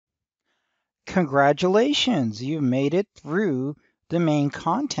Congratulations, you've made it through the main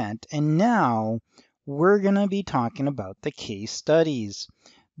content, and now we're going to be talking about the case studies.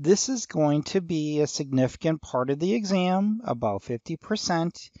 This is going to be a significant part of the exam, about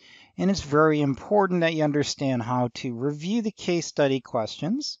 50%, and it's very important that you understand how to review the case study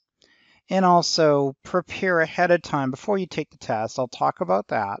questions and also prepare ahead of time before you take the test. I'll talk about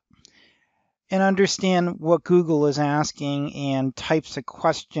that. And understand what Google is asking and types of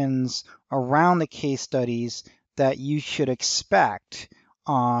questions around the case studies that you should expect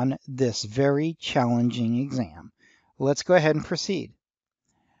on this very challenging exam. Let's go ahead and proceed.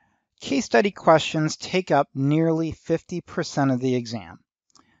 Case study questions take up nearly 50% of the exam.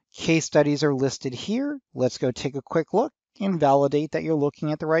 Case studies are listed here. Let's go take a quick look and validate that you're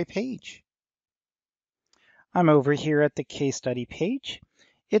looking at the right page. I'm over here at the case study page.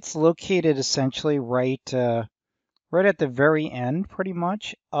 It's located essentially right at the very end, pretty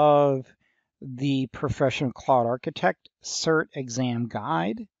much, of the Proficient Cloud Architect Cert Exam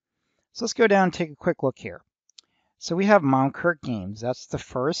Guide. So let's go down and take a quick look here. So we have Mount Kirk Games. That's the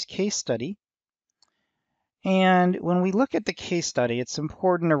first case study. And when we look at the case study, it's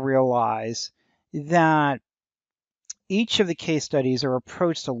important to realize that each of the case studies are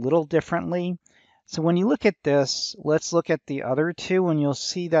approached a little differently. So when you look at this, let's look at the other two, and you'll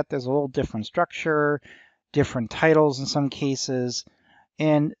see that there's a little different structure, different titles in some cases,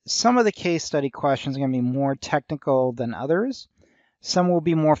 and some of the case study questions are going to be more technical than others. Some will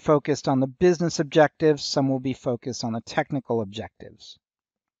be more focused on the business objectives, some will be focused on the technical objectives.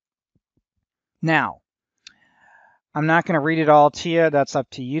 Now, I'm not going to read it all to you, that's up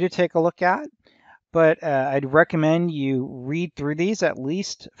to you to take a look at. But I'd recommend you read through these at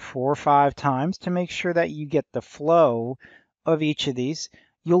least 4 or 5 times to make sure that you get the flow of each of these.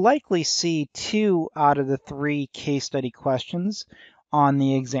 You'll likely see 2 out of the 3 case study questions on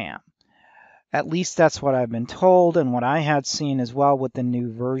the exam. At least that's what I've been told and what I had seen as well with the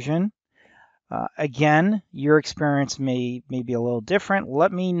new version. Again, your experience may be a little different.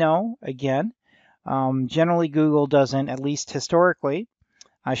 Let me know again. Generally, Google doesn't, at least historically,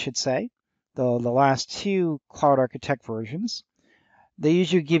 I should say, the last 2 Cloud Architect versions, they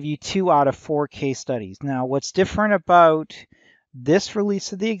usually give you 2 out of 4 case studies. Now, what's different about this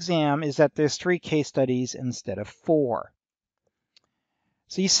release of the exam is that there's 3 case studies instead of 4.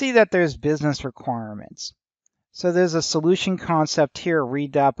 So you see that there's business requirements. So there's a solution concept here,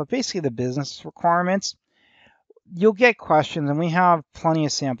 read that, but basically the business requirements, you'll get questions, and we have plenty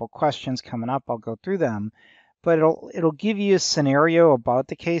of sample questions coming up. I'll go through them, but it'll give you a scenario about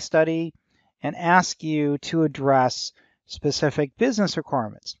the case study and ask you to address specific business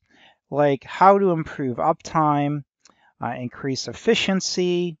requirements, like how to improve uptime, increase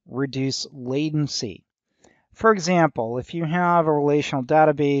efficiency, reduce latency. For example, if you have a relational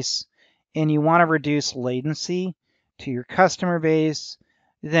database and you want to reduce latency to your customer base,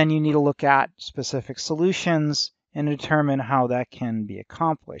 then you need to look at specific solutions and determine how that can be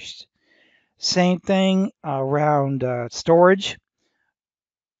accomplished. Same thing around storage.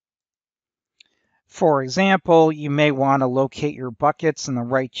 For example, you may want to locate your buckets in the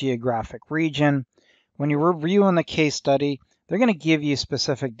right geographic region. When you're reviewing the case study, they're going to give you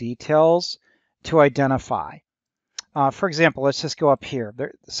specific details to identify. For example, let's just go up here.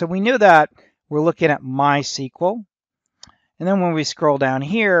 So we knew that we're looking at MySQL. And then when we scroll down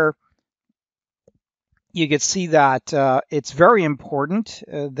here, you can see that it's very important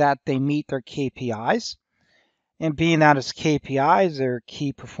that they meet their KPIs. And being that it's KPIs, they're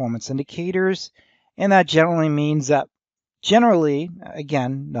key performance indicators. And that generally means that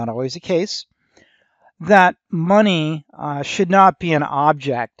again, not always the case, that money should not be an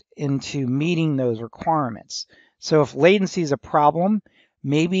object into meeting those requirements. So if latency is a problem,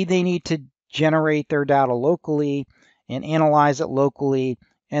 maybe they need to generate their data locally and analyze it locally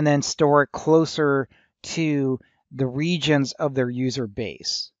and then store it closer to the regions of their user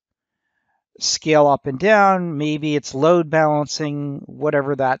base. Scale up and down, maybe it's load balancing,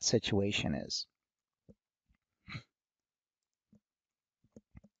 whatever that situation is.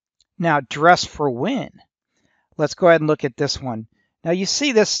 Now, dress for win. Let's go ahead and look at this one. Now you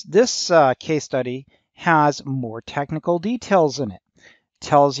see this case study has more technical details in it.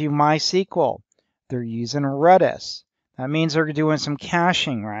 Tells you MySQL. They're using Redis. That means they're doing some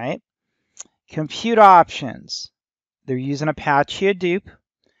caching, right? Compute options. They're using Apache Hadoop.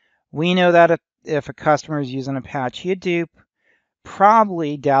 We know that if a customer is using Apache Hadoop,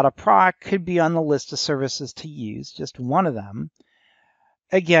 probably Dataproc could be on the list of services to use, just one of them.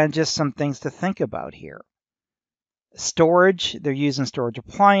 Again, just some things to think about here. Storage, they're using storage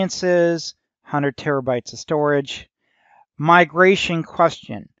appliances, 100 terabytes of storage. Migration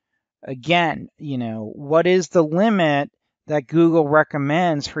question. Again, what is the limit that Google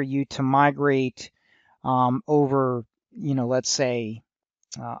recommends for you to migrate over, let's say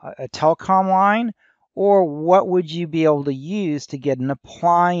a telecom line, or what would you be able to use to get an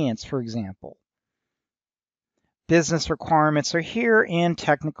appliance, for example? Business requirements are here and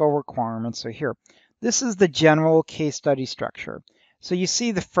technical requirements are here. This is the general case study structure. So you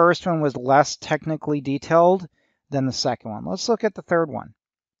see the first one was less technically detailed than the second one. Let's look at the third one.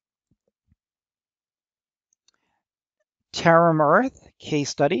 Terram Earth, case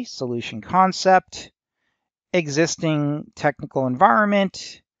study, solution concept, existing technical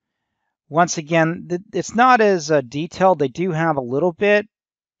environment. Once again, it's not as detailed. They do have a little bit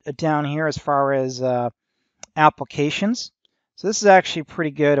down here as far as applications. So this is actually a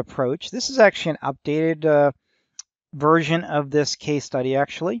pretty good approach. This is actually an updated version of this case study,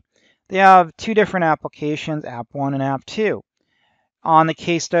 actually. They have two different applications, App 1 and App 2. On the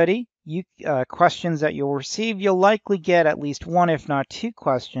case study, questions that you'll receive, you'll likely get at least one, if not two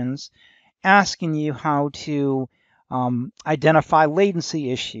questions, asking you how to identify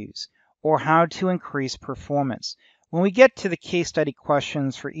latency issues or how to increase performance. When we get to the case study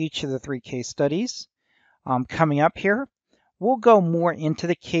questions for each of the three case studies coming up here, we'll go more into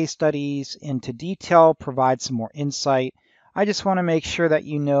the case studies, into detail, provide some more insight. I just want to make sure that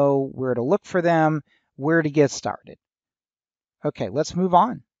you know where to look for them, where to get started. Okay, let's move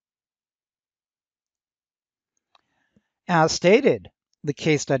on. As stated, the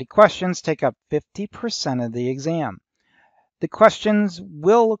case study questions take up 50% of the exam. The questions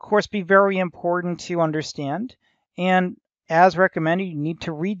will, of course, be very important to understand. And as recommended, you need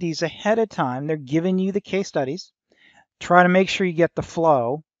to read these ahead of time. They're giving you the case studies. Try to make sure you get the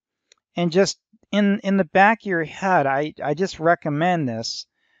flow. And just in the back of your head, I just recommend this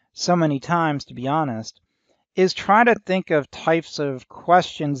so many times, to be honest, is try to think of types of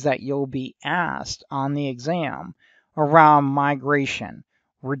questions that you'll be asked on the exam around migration,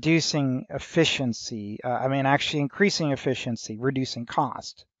 reducing efficiency, actually increasing efficiency, reducing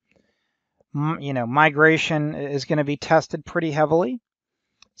cost. Migration is going to be tested pretty heavily.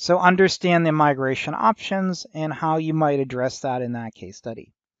 So understand the migration options and how you might address that in that case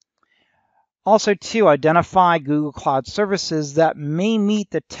study. Also, to identify Google Cloud services that may meet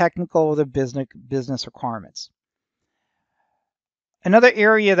the technical or the business requirements. Another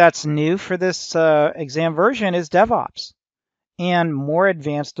area that's new for this exam version is DevOps and more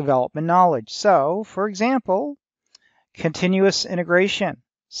advanced development knowledge. So, for example, continuous integration,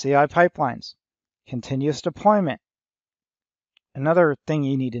 CI pipelines, continuous deployment. Another thing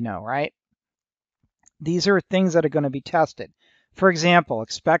you need to know, right? These are things that are going to be tested. For example,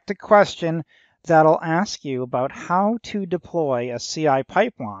 expect a question that'll ask you about how to deploy a CI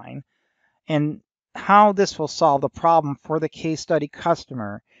pipeline and how this will solve the problem for the case study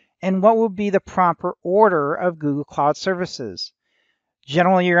customer, and what will be the proper order of Google Cloud services.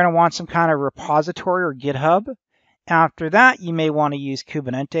 Generally, you're going to want some kind of repository or GitHub. After that, you may want to use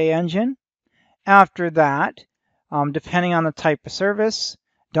Kubernetes engine. After that, depending on the type of service,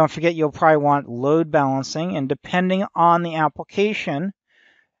 don't forget you'll probably want load balancing, and depending on the application,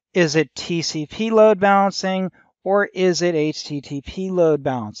 is it TCP load balancing or is it HTTP load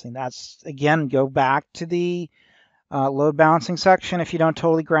balancing? That's, again, go back to the load balancing section if you don't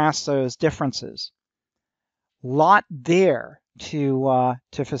totally grasp those differences. Lot there to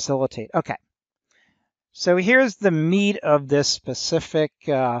facilitate. Okay, so here's the meat of this specific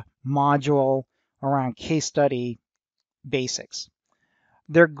module around case study basics.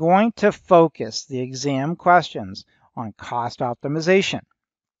 They're going to focus the exam questions on cost optimization,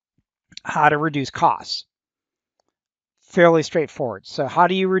 how to reduce costs. Fairly straightforward. So how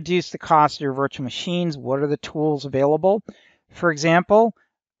do you reduce the cost of your virtual machines? What are the tools available? For example,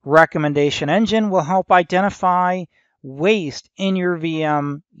 recommendation engine will help identify waste in your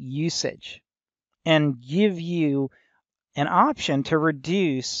VM usage and give you an option to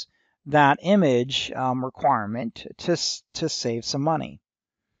reduce that image requirement to save some money.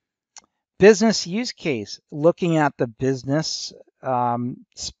 Business use case, looking at the business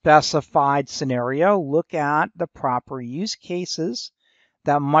specified scenario, look at the proper use cases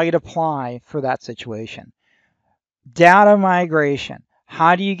that might apply for that situation. Data migration.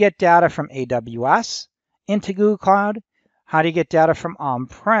 How do you get data from AWS into Google Cloud? How do you get data from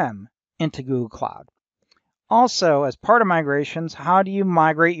on-prem into Google Cloud? Also, as part of migrations, how do you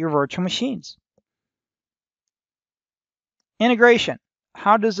migrate your virtual machines? Integration.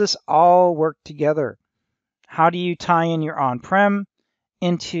 How does this all work together? How do you tie in your on-prem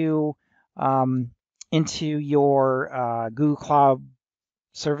into your Google Cloud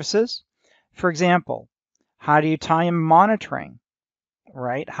services? For example, how do you tie in monitoring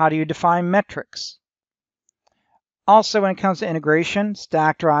right? How do you define metrics? Also, when it comes to integration,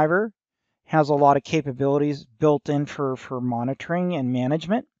 Stackdriver has a lot of capabilities built in for monitoring and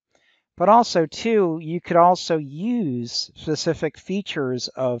management. But also, too, you could also use specific features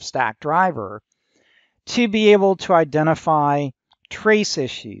of Stackdriver to be able to identify trace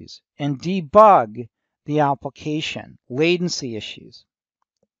issues and debug the application, latency issues.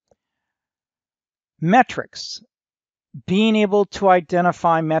 Metrics. Being able to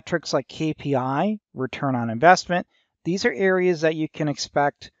identify metrics like KPI, return on investment, these are areas that you can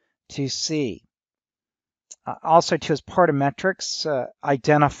expect to see. Also, too, as part of metrics,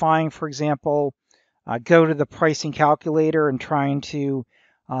 identifying, for example, go to the pricing calculator and trying to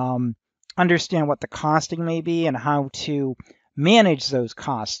understand what the costing may be and how to manage those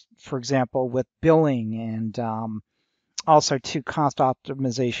costs, for example, with billing, and also, too, cost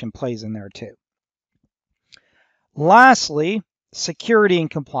optimization plays in there, too. Lastly, security and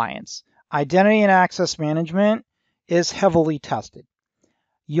compliance. Identity and access management is heavily tested.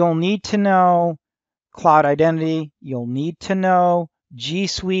 You'll need to know cloud identity. You'll need to know G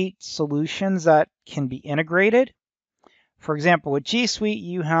Suite solutions that can be integrated. For example, with G Suite,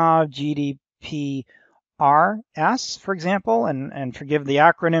 you have GDPRS, for example, and forgive the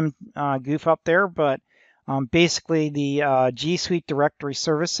acronym goof up there, but basically the G Suite directory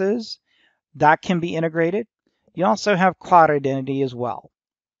services, that can be integrated. You also have cloud identity as well.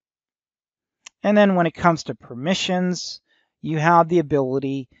 And then when it comes to permissions, you have the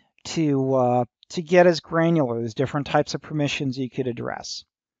ability to get as granular as different types of permissions you could address.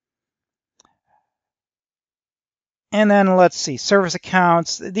 And then let's see, service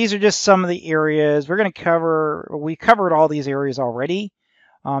accounts. These are just some of the areas we're going to cover. We covered all these areas already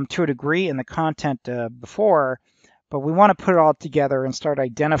to a degree in the content before, but we want to put it all together and start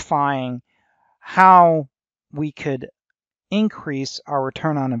identifying how we could increase our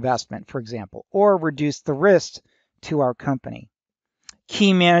return on investment, for example, or reduce the risk to our company.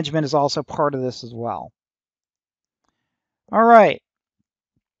 Key management is also part of this as well. All right.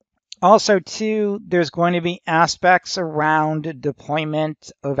 Also, too, there's going to be aspects around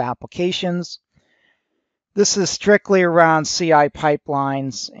deployment of applications. This is strictly around CI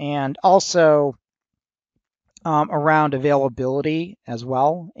pipelines and also around availability as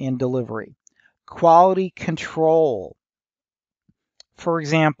well and delivery. Quality control. For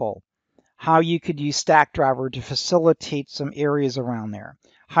example, how you could use Stackdriver to facilitate some areas around there.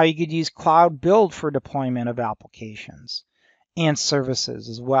 How you could use Cloud Build for deployment of applications and services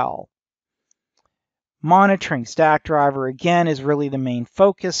as well. Monitoring. Stackdriver, again, is really the main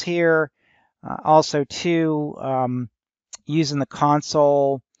focus here. Also, too, using the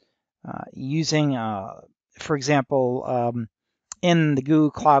console, using, for example, in the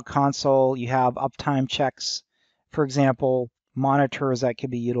Google Cloud Console, you have uptime checks, for example, monitors that could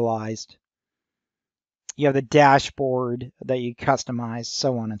be utilized. You have the dashboard that you customize,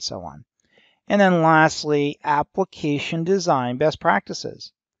 so on and so on. And then lastly, application design best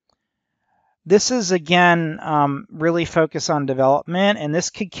practices. This is, again, really focused on development, and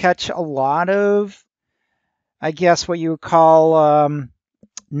this could catch a lot of, I guess, what you would call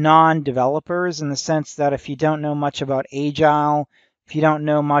non-developers, in the sense that if you don't know much about Agile, if you don't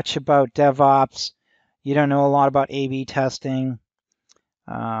know much about DevOps, you don't know a lot about A/B testing,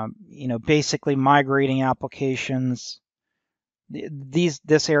 basically migrating applications,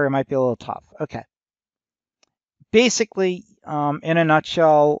 this area might be a little tough. Okay. Basically, in a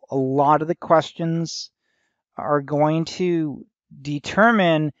nutshell, a lot of the questions are going to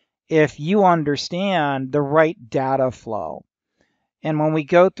determine if you understand the right data flow. And when we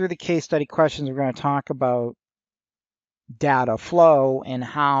go through the case study questions, we're going to talk about data flow and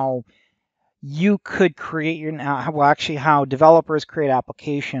how you could create how developers create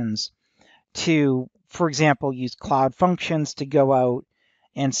applications to, for example, use cloud functions to go out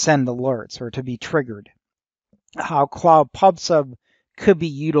and send alerts or to be triggered. How Cloud PubSub could be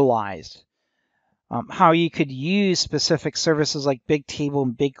utilized. How you could use specific services like Bigtable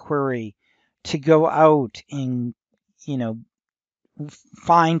and BigQuery to go out and,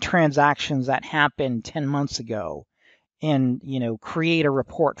 find transactions that happened 10 months ago and, create a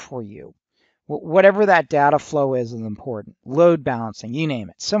report for you. Whatever that data flow is important. Load balancing, you name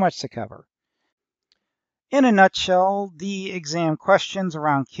it. So much to cover. In a nutshell, the exam questions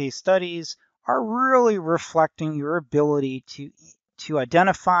around case studies are really reflecting your ability to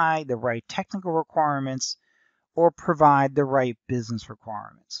identify the right technical requirements or provide the right business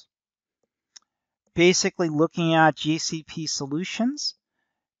requirements. Basically looking at GCP solutions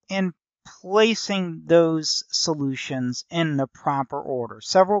and placing those solutions in the proper order.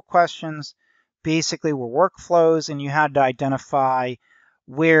 Several questions basically were workflows, and you had to identify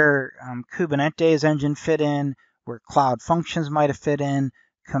where Kubernetes engine fit in, where cloud functions might have fit in,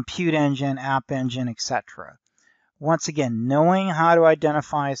 compute engine, app engine, etc. Once again, knowing how to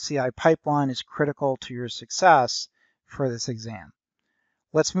identify a CI pipeline is critical to your success for this exam.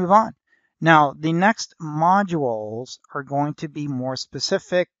 Let's move on. Now, the next modules are going to be more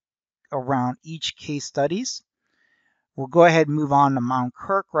specific around each case studies. We'll go ahead and move on to Mount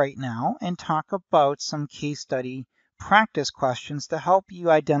Kirk right now and talk about some case study practice questions to help you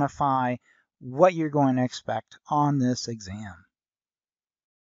identify what you're going to expect on this exam.